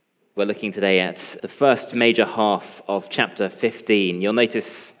We're looking today at the first major half of chapter 15. You'll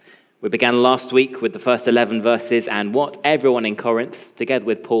notice we began last week with the first 11 verses and what everyone in Corinth, together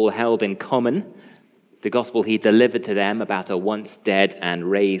with Paul, held in common, the gospel he delivered to them about a once dead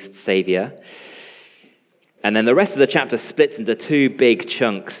and raised Saviour. And then the rest of the chapter splits into two big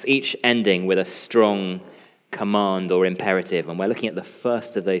chunks, each ending with a strong command or imperative. And we're looking at the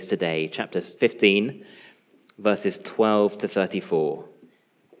first of those today, chapter 15, verses 12 to 34.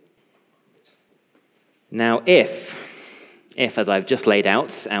 Now, if, as I've just laid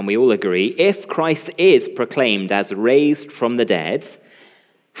out, and we all agree, if Christ is proclaimed as raised from the dead,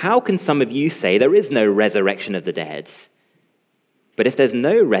 how can some of you say there is no resurrection of the dead? But if there's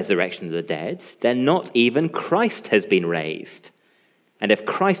no resurrection of the dead, then not even Christ has been raised. And if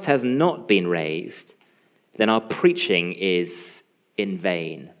Christ has not been raised, then our preaching is in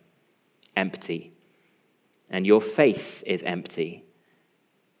vain, empty, and your faith is empty.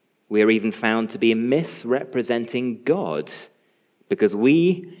 We are even found to be misrepresenting God, because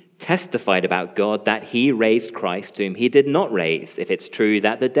we testified about God that he raised Christ, whom he did not raise, if it's true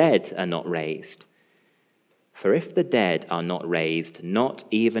that the dead are not raised. For if the dead are not raised, not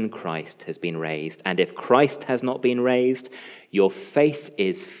even Christ has been raised. And if Christ has not been raised, your faith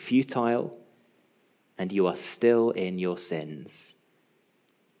is futile, and you are still in your sins.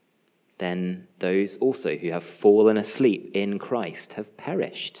 Then those also who have fallen asleep in Christ have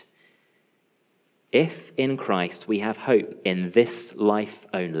perished. If in Christ we have hope in this life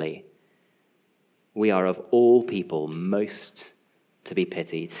only, we are of all people most to be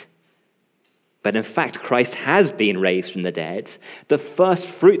pitied. But in fact, Christ has been raised from the dead, the first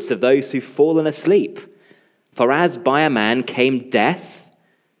fruits of those who've fallen asleep. For as by a man came death,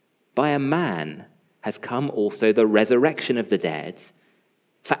 by a man has come also the resurrection of the dead.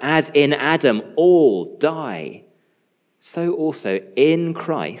 For as in Adam all die, so also in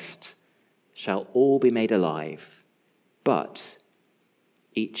Christ shall all be made alive, but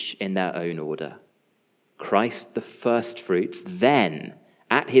each in their own order. Christ the first fruits, then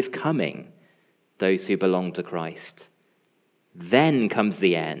at his coming, those who belong to Christ. Then comes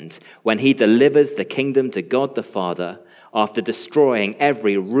the end, when he delivers the kingdom to God the Father, after destroying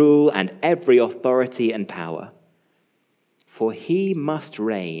every rule and every authority and power. For he must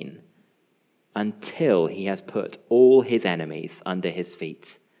reign until he has put all his enemies under his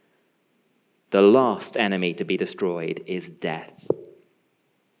feet. The last enemy to be destroyed is death.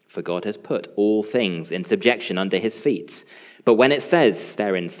 For God has put all things in subjection under his feet. But when it says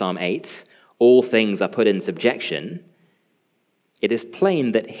there in Psalm 8, all things are put in subjection, it is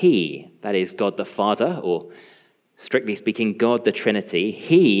plain that he, that is God the Father, or strictly speaking, God the Trinity,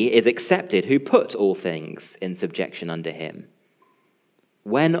 he is accepted who put all things in subjection under him.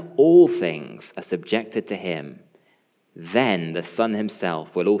 When all things are subjected to him, then the Son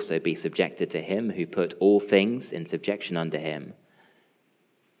himself will also be subjected to him who put all things in subjection under him,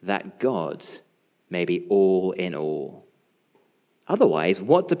 that God may be all in all. Otherwise,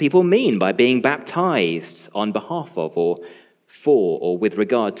 what do people mean by being baptized on behalf of, or for, or with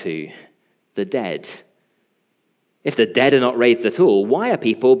regard to the dead? If the dead are not raised at all, why are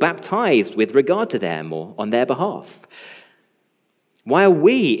people baptized with regard to them or on their behalf? Why are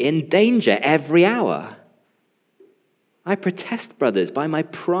we in danger every hour? I protest, brothers, by my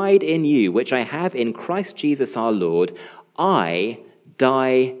pride in you, which I have in Christ Jesus our Lord, I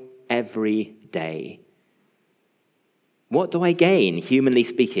die every day. What do I gain, humanly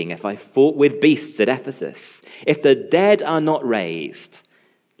speaking, if I fought with beasts at Ephesus? If the dead are not raised,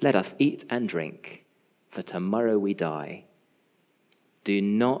 let us eat and drink, for tomorrow we die. Do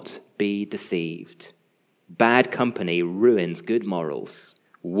not be deceived. Bad company ruins good morals.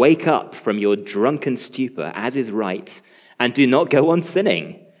 Wake up from your drunken stupor, as is right, and do not go on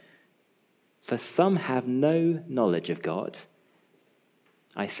sinning. For some have no knowledge of God.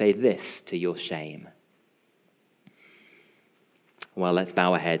 I say this to your shame. Well, let's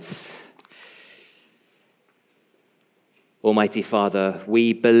bow our heads. Almighty Father,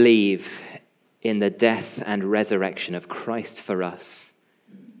 we believe in the death and resurrection of Christ for us.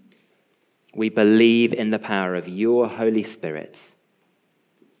 We believe in the power of your Holy Spirit.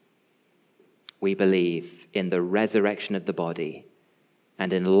 We believe in the resurrection of the body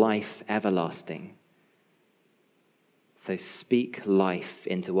and in life everlasting. So speak life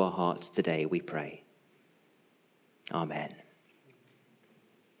into our hearts today, we pray. Amen.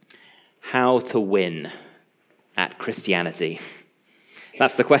 How to win at Christianity?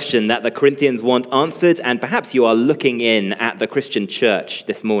 That's the question that the Corinthians want answered, and perhaps you are looking in at the Christian church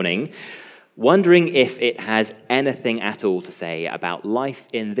this morning, wondering if it has anything at all to say about life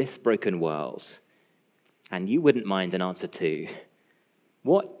in this broken world. And you wouldn't mind an answer too.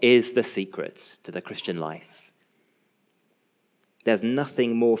 What is the secret to the Christian life? There's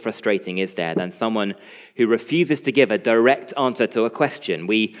nothing more frustrating, is there, than someone who refuses to give a direct answer to a question.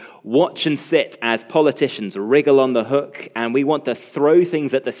 We watch and sit as politicians wriggle on the hook, and we want to throw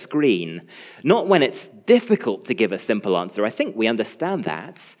things at the screen. Not when it's difficult to give a simple answer. I think we understand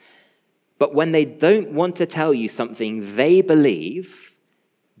that. But when they don't want to tell you something they believe,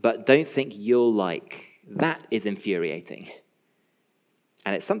 but don't think you'll like, that is infuriating.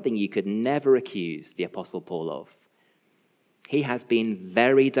 And it's something you could never accuse the Apostle Paul of. He has been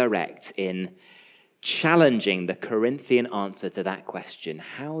very direct in challenging the Corinthian answer to that question.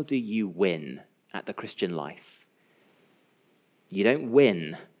 How do you win at the Christian life? You don't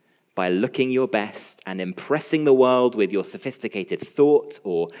win by looking your best and impressing the world with your sophisticated thought,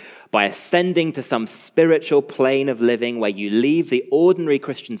 or by ascending to some spiritual plane of living where you leave the ordinary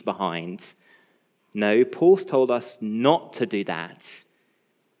Christians behind. No, Paul's told us not to do that.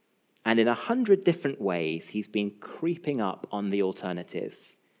 And in 100 different ways, he's been creeping up on the alternative.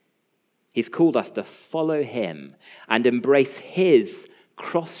 He's called us to follow him and embrace his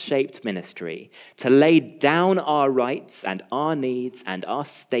cross-shaped ministry, to lay down our rights and our needs and our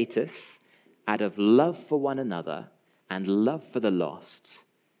status out of love for one another and love for the lost.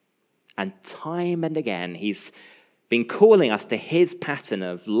 And time and again, he's been calling us to his pattern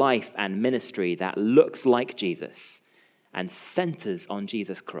of life and ministry that looks like Jesus and centers on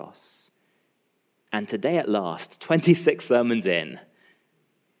Jesus' cross. And today at last, 26 sermons in,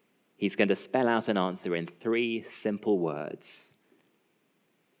 he's going to spell out an answer in 3 simple words.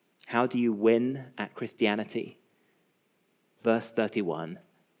 How do you win at Christianity? Verse 31,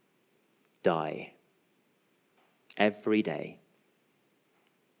 die. Every day.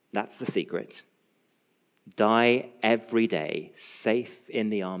 That's the secret. Die every day, safe in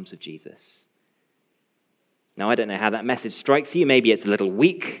the arms of Jesus. Now, I don't know how that message strikes you. Maybe it's a little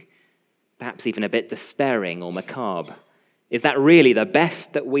weak, perhaps even a bit despairing or macabre. Is that really the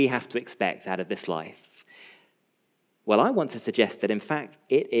best that we have to expect out of this life? Well, I want to suggest that, in fact,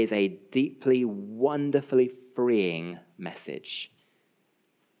 it is a deeply, wonderfully freeing message,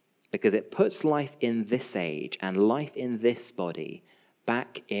 because it puts life in this age and life in this body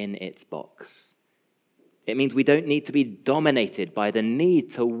back in its box. It means we don't need to be dominated by the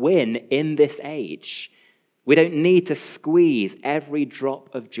need to win in this age. We don't need to squeeze every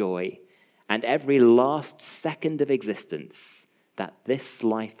drop of joy and every last second of existence that this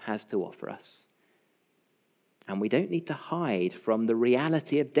life has to offer us. And we don't need to hide from the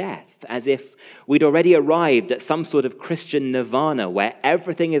reality of death as if we'd already arrived at some sort of Christian nirvana where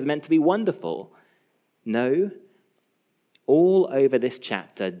everything is meant to be wonderful. No, all over this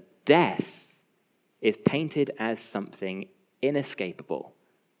chapter, death is painted as something inescapable.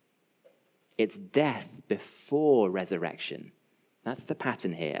 It's death before resurrection. That's the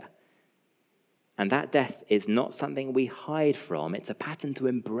pattern here. And that death is not something we hide from. It's a pattern to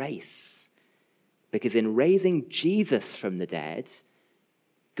embrace. Because in raising Jesus from the dead,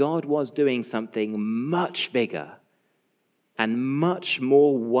 God was doing something much bigger and much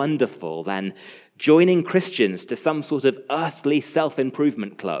more wonderful than joining Christians to some sort of earthly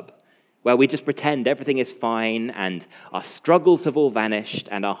self-improvement club where we just pretend everything is fine and our struggles have all vanished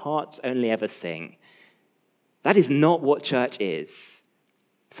and our hearts only ever sing. That is not what church is.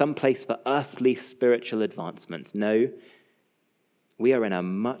 Some place for earthly spiritual advancement. No, we are in a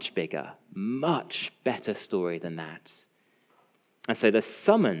much bigger, much better story than that. And so the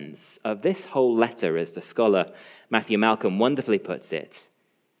summons of this whole letter, as the scholar Matthew Malcolm wonderfully puts it,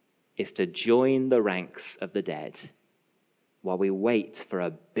 is to join the ranks of the dead while we wait for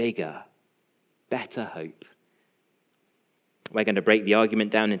a bigger, better hope. We're going to break the argument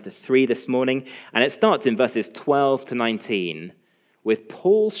down into 3 this morning, and it starts in verses 12 to 19, with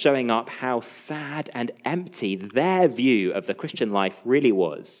Paul showing up how sad and empty their view of the Christian life really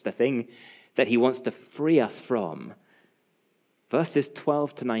was, the thing that he wants to free us from. Verses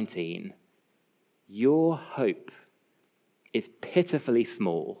 12 to 19, your hope is pitifully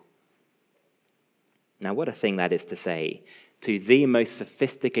small. Now, what a thing that is to say to the most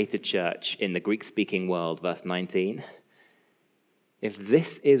sophisticated church in the Greek-speaking world, verse 19. If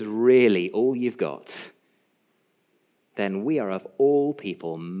this is really all you've got, then we are of all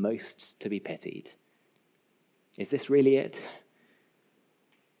people most to be pitied. Is this really it?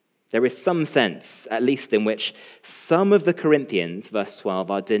 There is some sense, at least, in which some of the Corinthians, verse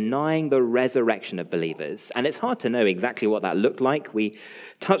 12, are denying the resurrection of believers. And it's hard to know exactly what that looked like. We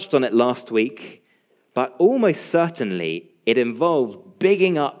touched on it last week. But almost certainly, it involves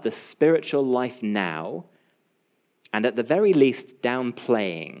bigging up the spiritual life now, and at the very least,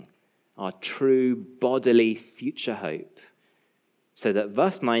 downplaying our true bodily future hope. So that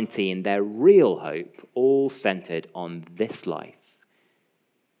verse 19, their real hope all centered on this life.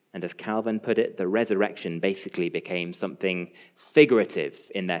 And as Calvin put it, the resurrection basically became something figurative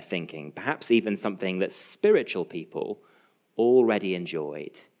in their thinking, perhaps even something that spiritual people already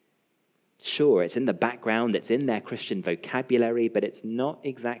enjoyed. Sure, it's in the background, it's in their Christian vocabulary, but it's not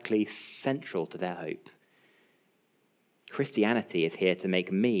exactly central to their hope. Christianity is here to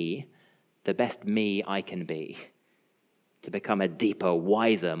make me the best me I can be, to become a deeper,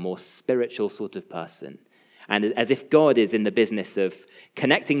 wiser, more spiritual sort of person. And as if God is in the business of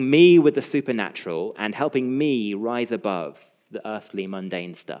connecting me with the supernatural and helping me rise above the earthly,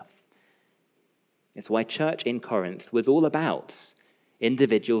 mundane stuff. It's why church in Corinth was all about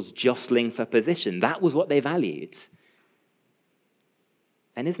individuals jostling for position. That was what they valued.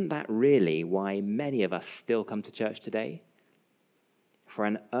 And isn't that really why many of us still come to church today? For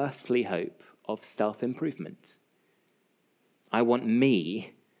an earthly hope of self-improvement. I want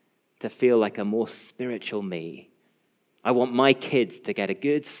me to feel like a more spiritual me. I want my kids to get a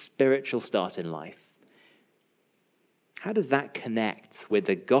good spiritual start in life. How does that connect with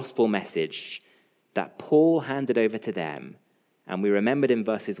the gospel message that Paul handed over to them, and we remembered in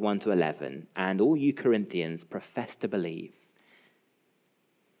verses 1 to 11, and all you Corinthians profess to believe?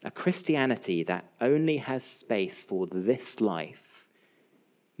 A Christianity that only has space for this life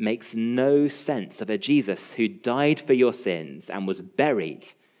makes no sense of a Jesus who died for your sins and was buried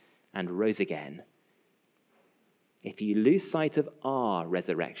and rose again. If you lose sight of our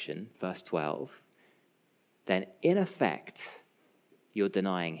resurrection, verse 12, then in effect, you're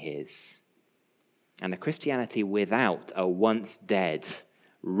denying his. And a Christianity without a once dead,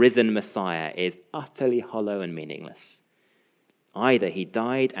 risen Messiah is utterly hollow and meaningless. Either he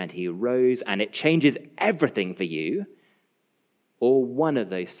died and he rose and it changes everything for you, or one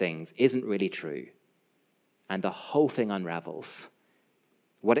of those things isn't really true, and the whole thing unravels.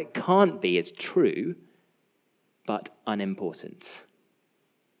 What it can't be is true, but unimportant.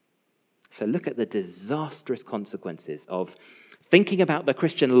 So look at the disastrous consequences of thinking about the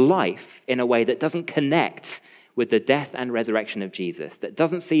Christian life in a way that doesn't connect with the death and resurrection of Jesus, that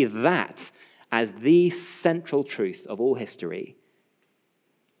doesn't see that as the central truth of all history.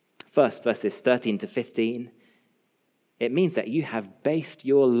 First, verses 13 to 15, it means that you have based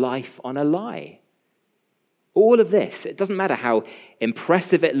your life on a lie. All of this, it doesn't matter how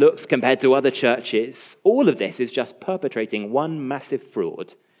impressive it looks compared to other churches, all of this is just perpetrating one massive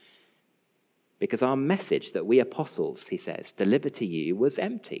fraud. Because our message that we apostles, he says, delivered to you was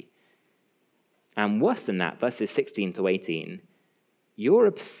empty. And worse than that, verses 16 to 18, your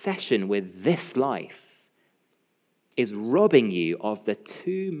obsession with this life is robbing you of the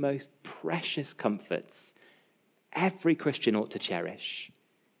two most precious comforts every Christian ought to cherish.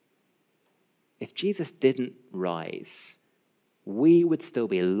 If Jesus didn't rise, we would still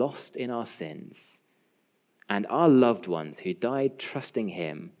be lost in our sins, and our loved ones who died trusting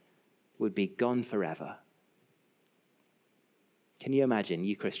him would be gone forever. Can you imagine,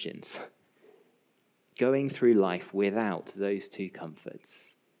 you Christians, going through life without those two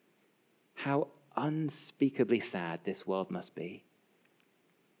comforts? How unspeakably sad this world must be.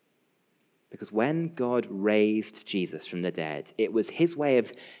 Because when God raised Jesus from the dead, it was his way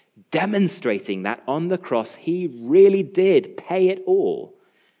of demonstrating that on the cross he really did pay it all.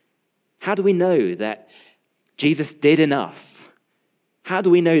 How do we know that Jesus did enough? How do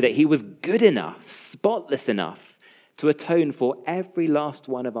we know that he was good enough, spotless enough to atone for every last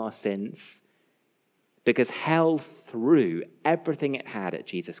one of our sins? Because hell threw everything it had at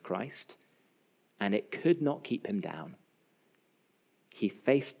Jesus Christ, and it could not keep him down. He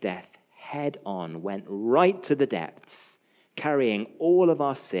faced death head on, went right to the depths, carrying all of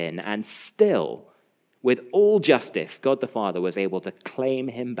our sin, and still, with all justice, God the Father was able to claim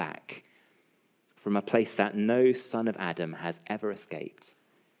him back from a place that no son of Adam has ever escaped.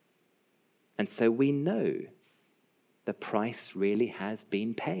 And so we know the price really has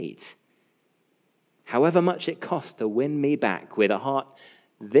been paid. However much it cost to win me back with a heart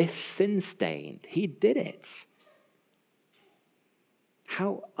this sin-stained, he did it.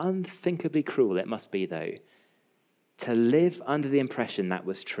 How unthinkably cruel it must be, though, to live under the impression that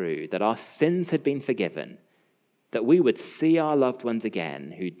was true, that our sins had been forgiven, that we would see our loved ones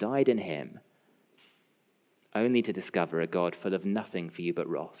again who died in him, only to discover a God full of nothing for you but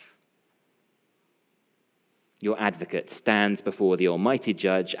wrath. Your advocate stands before the Almighty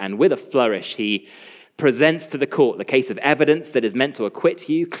Judge, and with a flourish he presents to the court the case of evidence that is meant to acquit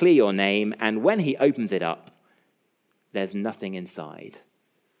you, clear your name, and when he opens it up, there's nothing inside.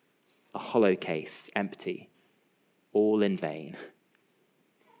 A hollow case, empty, all in vain.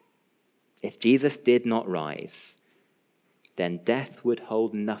 If Jesus did not rise, then death would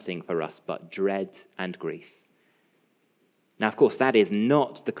hold nothing for us but dread and grief. Now, of course, that is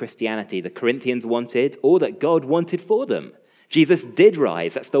not the Christianity the Corinthians wanted or that God wanted for them. Jesus did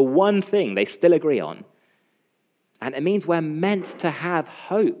rise. That's the one thing they still agree on. And it means we're meant to have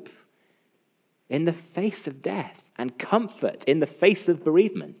hope in the face of death and comfort in the face of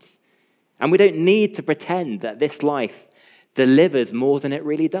bereavement. And we don't need to pretend that this life delivers more than it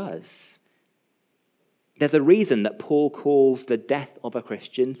really does. There's a reason that Paul calls the death of a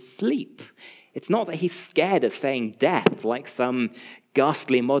Christian sleep. It's not that he's scared of saying death like some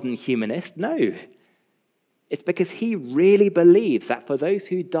ghastly modern humanist. No. It's because he really believes that for those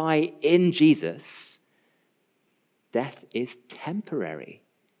who die in Jesus, death is temporary.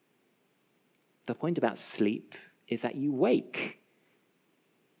 The point about sleep is that you wake.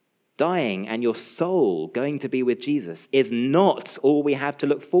 Dying and your soul going to be with Jesus is not all we have to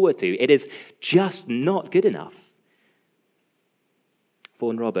look forward to. It is just not good enough.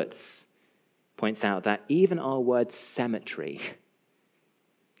 Vaughan Roberts points out that even our word cemetery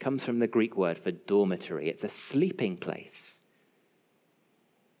comes from the Greek word for dormitory. It's a sleeping place.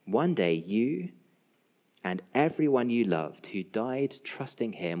 One day you and everyone you loved who died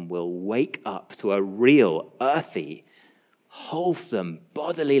trusting him will wake up to a real, earthy, wholesome,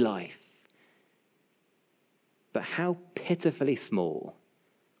 bodily life. But how pitifully small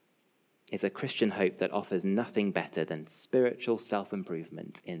is a Christian hope that offers nothing better than spiritual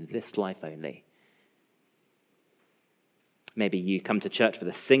self-improvement in this life only. Maybe you come to church for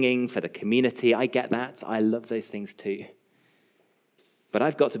the singing, for the community. I get that. I love those things too. But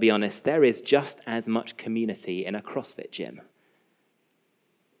I've got to be honest, there is just as much community in a CrossFit gym.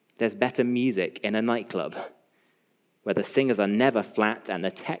 There's better music in a nightclub where the singers are never flat and the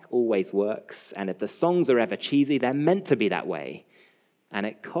tech always works, and if the songs are ever cheesy, they're meant to be that way, and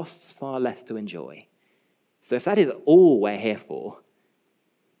it costs far less to enjoy. So if that is all we're here for,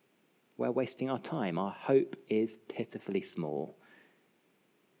 we're wasting our time. Our hope is pitifully small.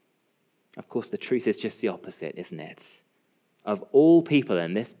 Of course, the truth is just the opposite, isn't it? Of all people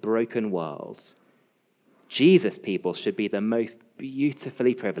in this broken world, Jesus' people should be the most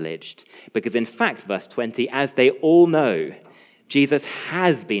beautifully privileged, because in fact, verse 20, as they all know, Jesus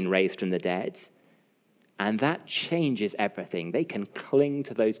has been raised from the dead, and that changes everything. They can cling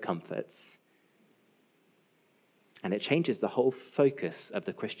to those comforts. And it changes the whole focus of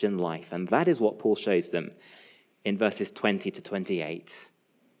the Christian life, and that is what Paul shows them in verses 20 to 28.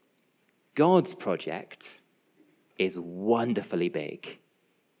 God's project is wonderfully big.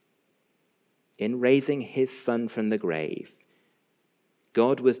 In raising his son from the grave,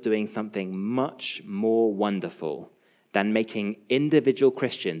 God was doing something much more wonderful than making individual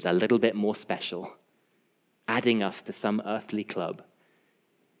Christians a little bit more special, adding us to some earthly club.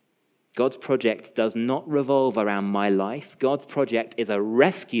 God's project does not revolve around my life. God's project is a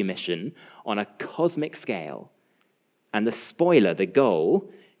rescue mission on a cosmic scale. And the spoiler, the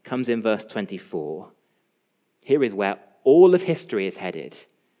goal, comes in verse 24. Here is where all of history is headed.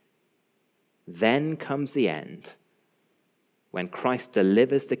 Then comes the end, when Christ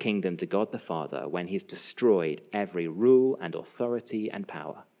delivers the kingdom to God the Father, when he's destroyed every rule and authority and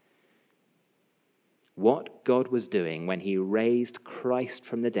power. What God was doing when he raised Christ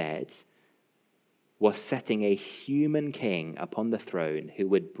from the dead was setting a human king upon the throne who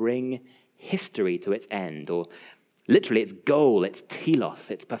would bring history to its end, or literally its goal, its telos,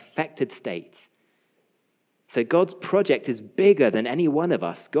 its perfected state. So God's project is bigger than any one of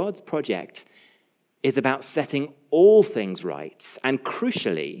us. God's project is about setting all things right. And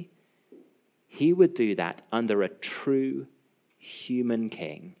crucially, he would do that under a true human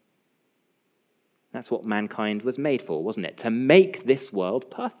king. That's what mankind was made for, wasn't it? To make this world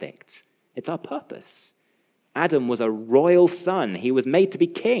perfect. It's our purpose. Adam was a royal son. He was made to be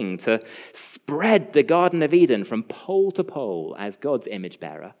king, to spread the Garden of Eden from pole to pole as God's image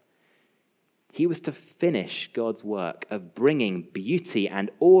bearer. He was to finish God's work of bringing beauty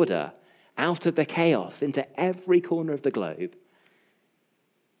and order out of the chaos into every corner of the globe.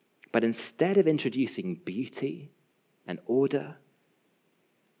 But instead of introducing beauty and order,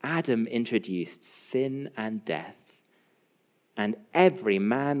 Adam introduced sin and death. And every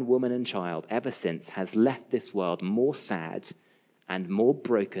man, woman, and child ever since has left this world more sad and more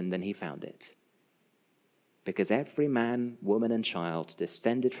broken than he found it. Because every man, woman, and child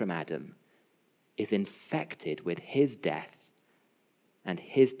descended from Adam is infected with his death and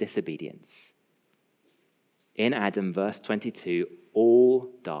his disobedience. In Adam, verse 22,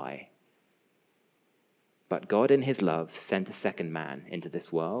 all die. But God in his love sent a second man into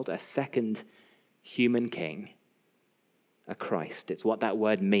this world, a second human king, a Christ. It's what that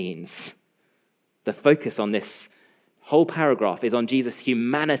word means. The focus on this Whole paragraph is on Jesus'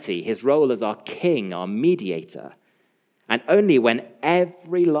 humanity, his role as our king, our mediator. And only when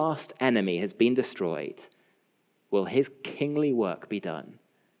every last enemy has been destroyed will his kingly work be done,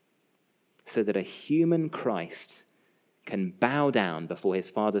 so that a human Christ can bow down before his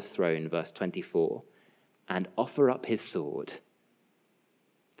Father's throne, verse 24, and offer up his sword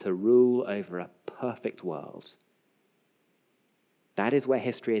to rule over a perfect world. That is where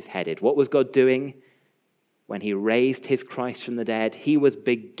history is headed. What was God doing when he raised his Christ from the dead? He was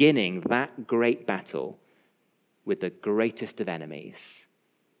beginning that great battle with the greatest of enemies.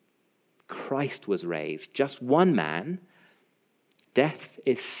 Christ was raised, just one man. Death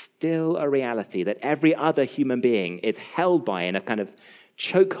is still a reality that every other human being is held by in a kind of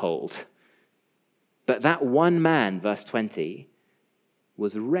chokehold. But that one man, verse 20,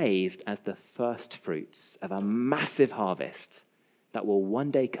 was raised as the first fruits of a massive harvest that will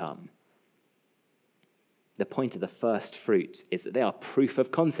one day come. The point of the first fruits is that they are proof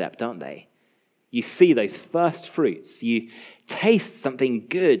of concept, aren't they? You see those first fruits. You taste something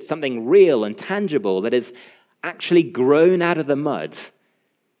good, something real and tangible that is actually grown out of the mud.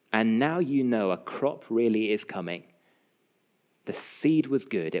 And now you know a crop really is coming. The seed was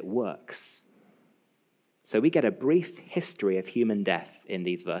good. It works. So we get a brief history of human death in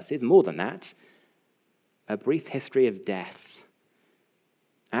these verses. More than that, a brief history of death.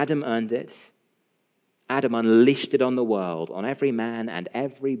 Adam earned it. Adam unleashed it on the world, on every man and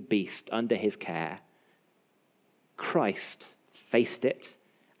every beast under his care. Christ faced it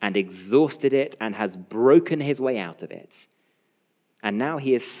and exhausted it and has broken his way out of it. And now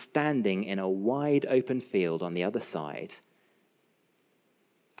he is standing in a wide open field on the other side.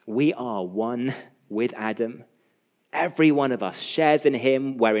 We are one with Adam. Every one of us shares in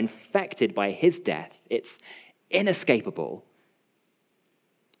him. We're infected by his death. It's inescapable.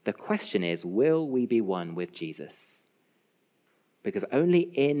 The question is, will we be one with Jesus? Because only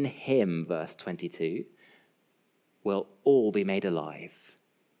in him, verse 22, will all be made alive.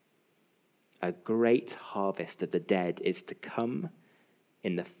 A great harvest of the dead is to come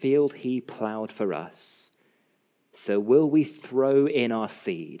in the field he plowed for us. So will we throw in our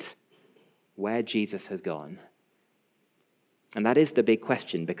seed where Jesus has gone? And that is the big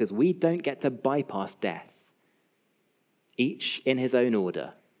question, because we don't get to bypass death. Each in his own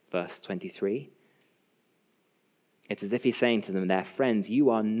order. Verse 23, it's as if he's saying to them, their friends, you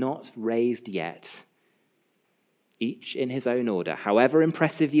are not raised yet. Each in his own order. However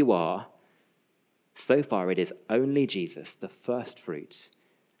impressive you are, so far it is only Jesus, the first fruits.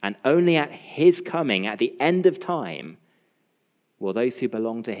 And only at his coming, at the end of time, will those who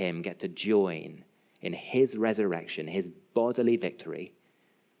belong to him get to join in his resurrection, his bodily victory.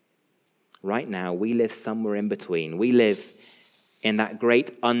 Right now, we live somewhere in between. We live in that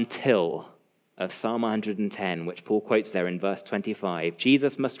great until of Psalm 110, which Paul quotes there in verse 25.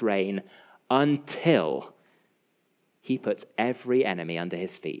 Jesus must reign until he puts every enemy under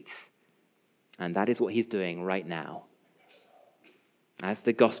his feet. And that is what he's doing right now. As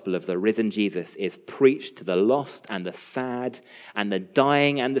the gospel of the risen Jesus is preached to the lost and the sad and the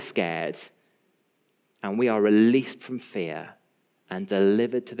dying and the scared, and we are released from fear and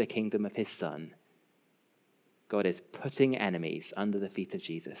delivered to the kingdom of his Son, God is putting enemies under the feet of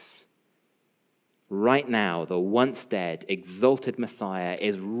Jesus. Right now, the once dead, exalted Messiah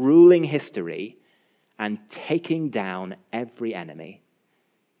is ruling history and taking down every enemy.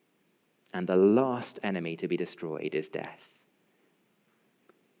 And the last enemy to be destroyed is death.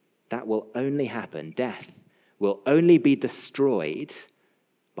 That will only happen. Death will only be destroyed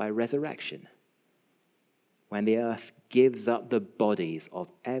by resurrection, when the earth gives up the bodies of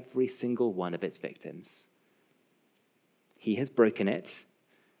every single one of its victims. He has broken it,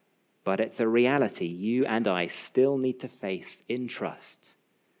 but it's a reality you and I still need to face in trust.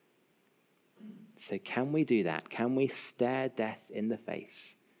 So can we do that? Can we stare death in the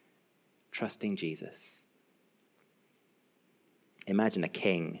face, trusting Jesus? Imagine a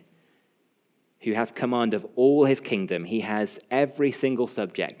king who has command of all his kingdom. He has every single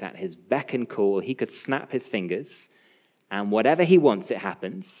subject at his beck and call. He could snap his fingers, and whatever he wants, it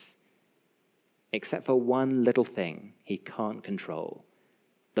happens. Except for one little thing he can't control.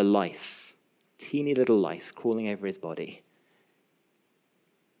 The lice. Teeny little lice crawling over his body.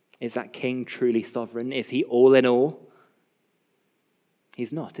 Is that king truly sovereign? Is he all in all?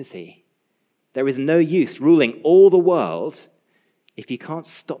 He's not, is he? There is no use ruling all the world if you can't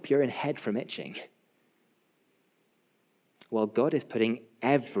stop your own head from itching. Well, God is putting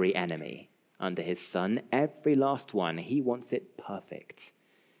every enemy under his Son, every last one. He wants it perfect.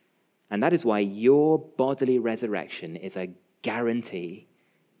 And that is why your bodily resurrection is a guarantee.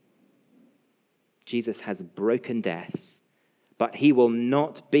 Jesus has broken death, but he will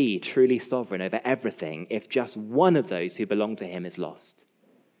not be truly sovereign over everything if just one of those who belong to him is lost.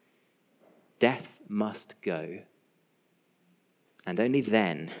 Death must go. And only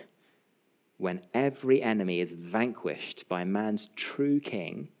then, when every enemy is vanquished by man's true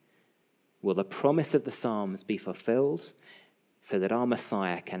king, will the promise of the Psalms be fulfilled so that our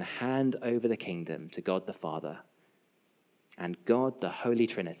Messiah can hand over the kingdom to God the Father. And God, the Holy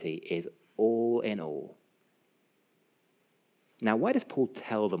Trinity, is all in all. Now, why does Paul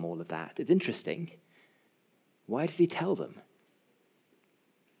tell them all of that? It's interesting. Why does he tell them?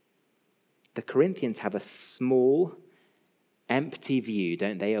 The Corinthians have a small, empty view,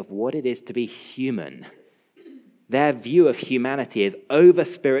 don't they, of what it is to be human. Their view of humanity is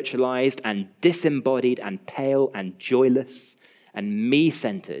over-spiritualized and disembodied and pale and joyless and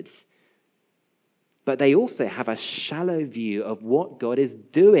me-centered. But they also have a shallow view of what God is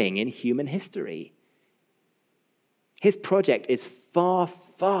doing in human history. His project is far,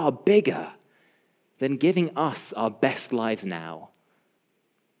 far bigger than giving us our best lives now.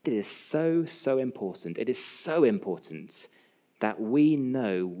 It is so, so important. It is so important that we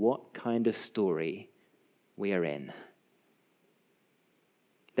know what kind of story we are in.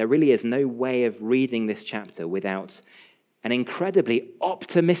 There really is no way of reading this chapter without an incredibly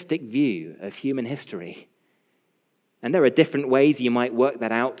optimistic view of human history. And there are different ways you might work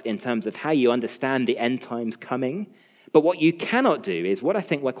that out in terms of how you understand the end times coming. But what you cannot do is what I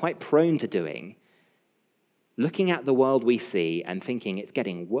think we're quite prone to doing, looking at the world we see and thinking it's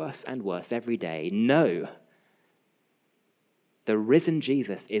getting worse and worse every day. No. The risen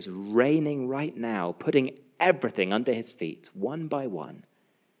Jesus is reigning right now, putting everything under his feet, one by one.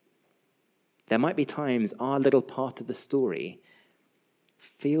 There might be times our little part of the story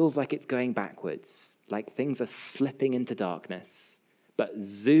feels like it's going backwards, like things are slipping into darkness. But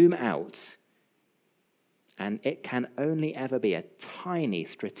zoom out, and it can only ever be a tiny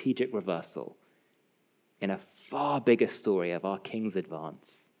strategic reversal in a far bigger story of our King's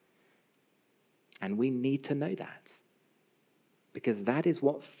advance. And we need to know that, because that is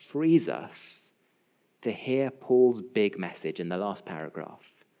what frees us to hear Paul's big message in the last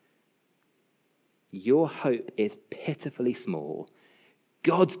paragraph. Your hope is pitifully small.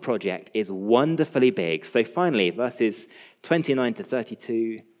 God's project is wonderfully big. So finally, verses 29 to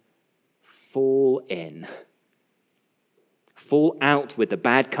 32, fall in. Fall out with the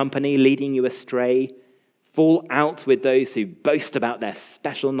bad company leading you astray. Fall out with those who boast about their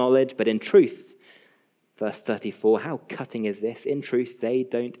special knowledge, but in truth, verse 34, how cutting is this? In truth, they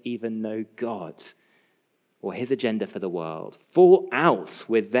don't even know God or his agenda for the world. Fall out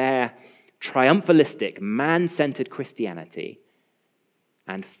with their triumphalistic, man-centered Christianity,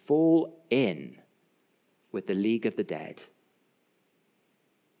 and fall in with the League of the Dead.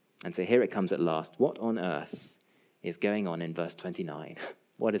 And so here it comes at last. What on earth is going on in verse 29?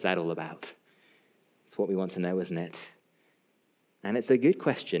 What is that all about? It's what we want to know, isn't it? And it's a good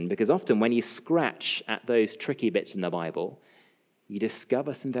question, because often when you scratch at those tricky bits in the Bible, you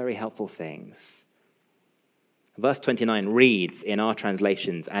discover some very helpful things. Verse 29 reads in our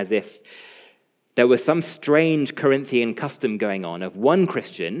translations as if there was some strange Corinthian custom going on of one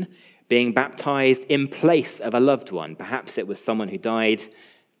Christian being baptized in place of a loved one. Perhaps it was someone who died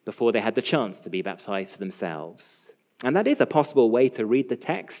before they had the chance to be baptized for themselves. And that is a possible way to read the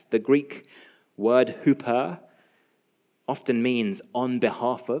text. The Greek word huper often means on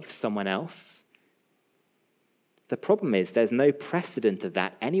behalf of someone else. The problem is there's no precedent of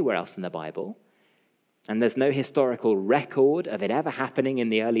that anywhere else in the Bible, and there's no historical record of it ever happening in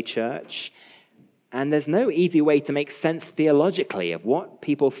the early church, and there's no easy way to make sense theologically of what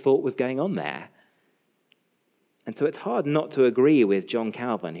people thought was going on there. And so it's hard not to agree with John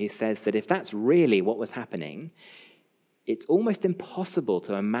Calvin, who says that if that's really what was happening, it's almost impossible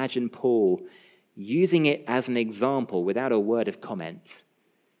to imagine Paul using it as an example without a word of comment.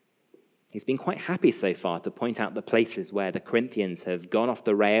 He's been quite happy so far to point out the places where the Corinthians have gone off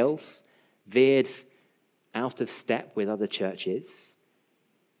the rails, veered out of step with other churches.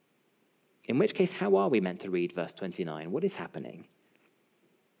 In which case, how are we meant to read verse 29? What is happening?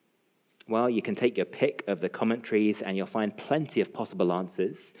 Well, you can take your pick of the commentaries and you'll find plenty of possible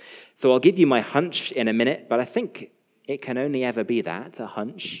answers. So I'll give you my hunch in a minute, but I think it can only ever be that, a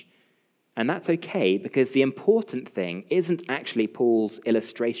hunch. And that's okay, because the important thing isn't actually Paul's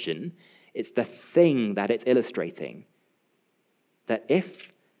illustration, it's the thing that it's illustrating. That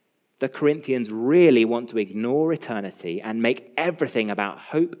if the Corinthians really want to ignore eternity and make everything about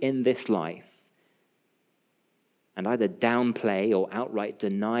hope in this life, and either downplay or outright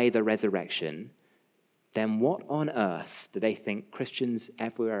deny the resurrection, then what on earth do they think Christians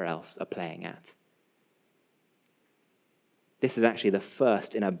everywhere else are playing at? This is actually the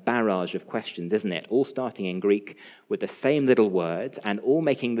first in a barrage of questions, isn't it? All starting in Greek with the same little words and all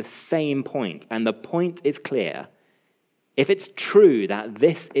making the same point. And the point is clear. If it's true that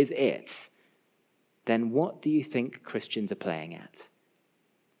this is it, then what do you think Christians are playing at?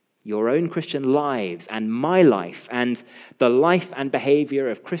 Your own Christian lives and my life and the life and behavior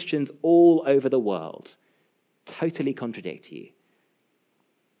of Christians all over the world totally contradict you.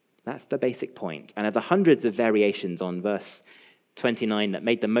 That's the basic point. And of the hundreds of variations on verse 29 that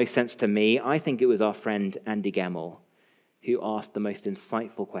made the most sense to me, I think it was our friend Andy Gemmell who asked the most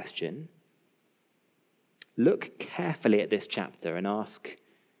insightful question. Look carefully at this chapter and ask,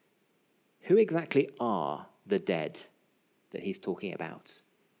 who exactly are the dead that he's talking about?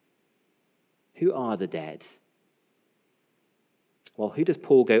 Who are the dead? Well, who does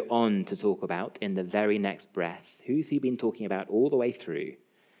Paul go on to talk about in the very next breath? Who's he been talking about all the way through?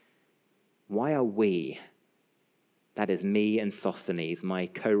 Why are we, that is me and Sosthenes, my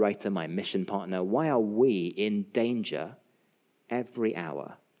co-writer, my mission partner, why are we in danger every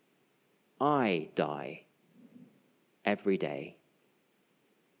hour? I die every day.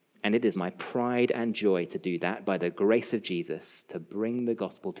 And it is my pride and joy to do that by the grace of Jesus, to bring the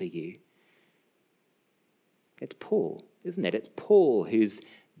gospel to you. It's Paul, isn't it? It's Paul whose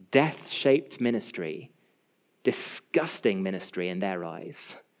death-shaped ministry, disgusting ministry in their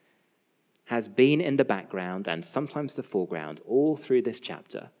eyes, has been in the background and sometimes the foreground all through this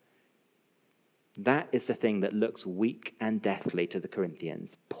chapter. That is the thing that looks weak and deathly to the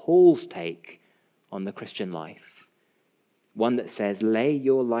Corinthians. Paul's take on the Christian life. One that says, lay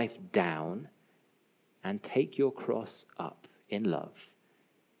your life down and take your cross up in love.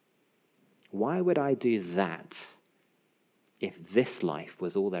 Why would I do that if this life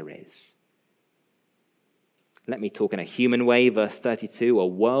was all there is? Let me talk in a human way, verse 32, a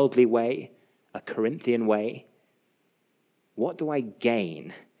worldly way, a Corinthian way. What do I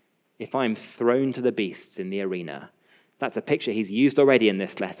gain if I'm thrown to the beasts in the arena? That's a picture he's used already in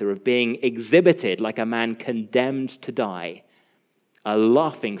this letter of being exhibited like a man condemned to die, a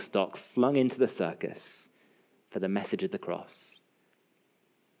laughingstock flung into the circus for the message of the cross.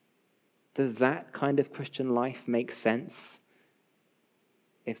 Does that kind of Christian life make sense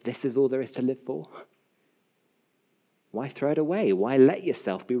if this is all there is to live for? Why throw it away? Why let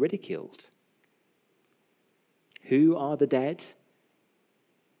yourself be ridiculed? Who are the dead?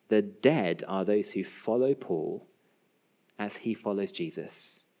 The dead are those who follow Paul as he follows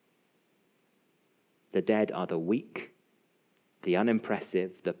Jesus. The dead are the weak, the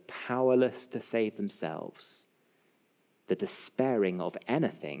unimpressive, the powerless to save themselves, the despairing of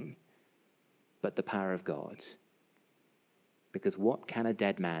anything but the power of God. Because what can a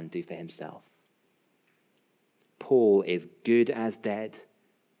dead man do for himself? Paul is good as dead,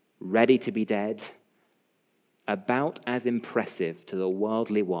 ready to be dead, about as impressive to the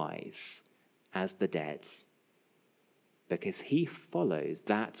worldly wise as the dead, because he follows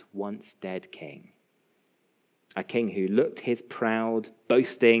that once dead king. A king who looked his proud,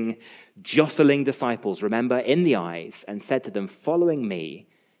 boasting, jostling disciples, remember, in the eyes and said to them, following me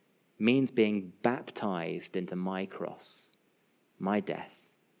means being baptized into my cross, my death.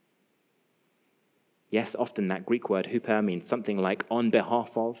 Yes, often that Greek word huper means something like on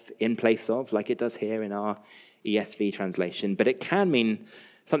behalf of, in place of, like it does here in our ESV translation, but it can mean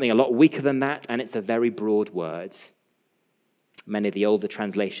something a lot weaker than that, and it's a very broad word. Many of the older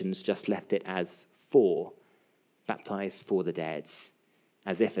translations just left it as for, baptized for the dead,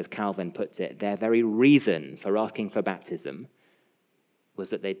 as if, as Calvin puts it, their very reason for asking for baptism was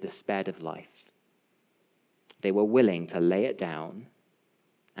that they despaired of life. They were willing to lay it down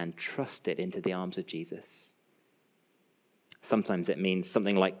and trust it into the arms of Jesus. Sometimes it means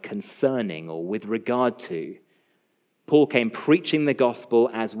something like concerning or with regard to. Paul came preaching the gospel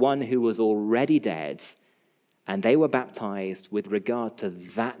as one who was already dead, and they were baptized with regard to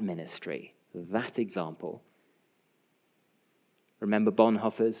that ministry, that example. Remember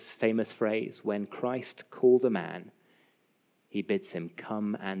Bonhoeffer's famous phrase, when Christ calls a man, he bids him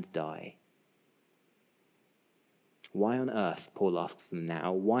come and die. Why on earth, Paul asks them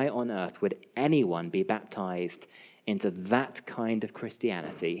now, why on earth would anyone be baptized into that kind of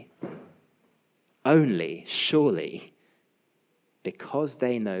Christianity? Only, surely, because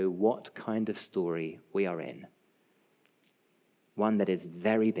they know what kind of story we are in. One that is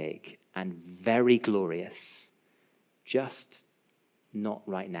very big and very glorious, just not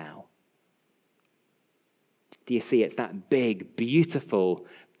right now. Do you see? It's that big, beautiful,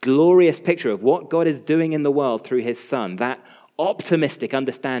 glorious picture of what God is doing in the world through his Son, that optimistic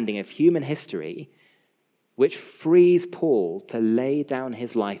understanding of human history, which frees Paul to lay down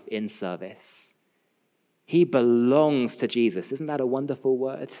his life in service. He belongs to Jesus. Isn't that a wonderful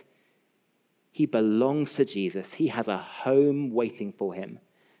word? He belongs to Jesus. He has a home waiting for him.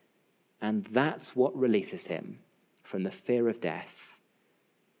 And that's what releases him from the fear of death.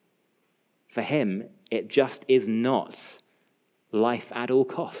 For him, it just is not life at all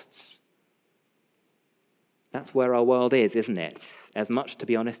costs. That's where our world is, isn't it? As much, to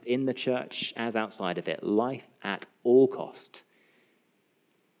be honest, in the church as outside of it. Life at all cost.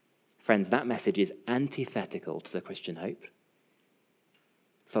 Friends, that message is antithetical to the Christian hope.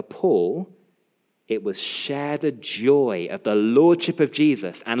 For Paul, it was share the joy of the lordship of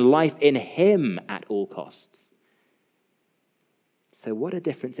Jesus and life in him at all costs. So what a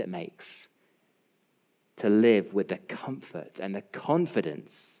difference it makes to live with the comfort and the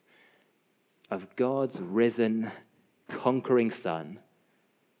confidence of God's risen, conquering Son.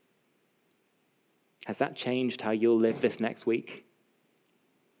 Has that changed how you'll live this next week?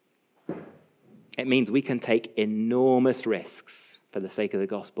 It means we can take enormous risks for the sake of the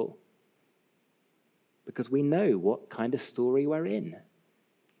gospel because we know what kind of story we're in.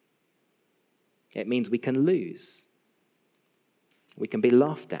 It means we can lose. We can be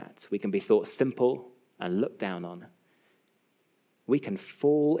laughed at. We can be thought simple and looked down on. We can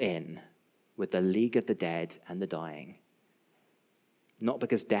fall in with the league of the dead and the dying. Not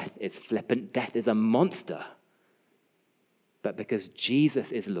because death is flippant, death is a monster, but because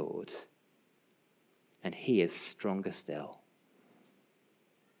Jesus is Lord and he is stronger still.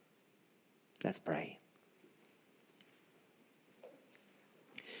 Let's pray.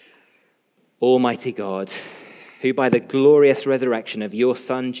 Almighty God, who by the glorious resurrection of your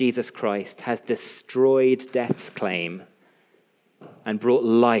Son, Jesus Christ, has destroyed death's claim and brought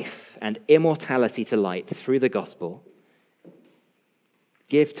life and immortality to light through the gospel,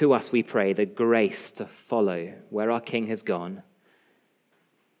 give to us, we pray, the grace to follow where our King has gone.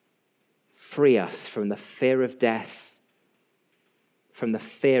 Free us from the fear of death, from the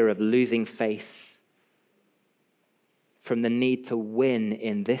fear of losing face, from the need to win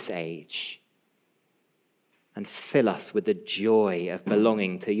in this age, and fill us with the joy of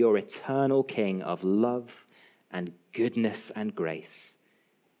belonging to your eternal King of love and goodness and grace,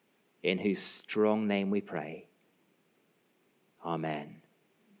 in whose strong name we pray. Amen.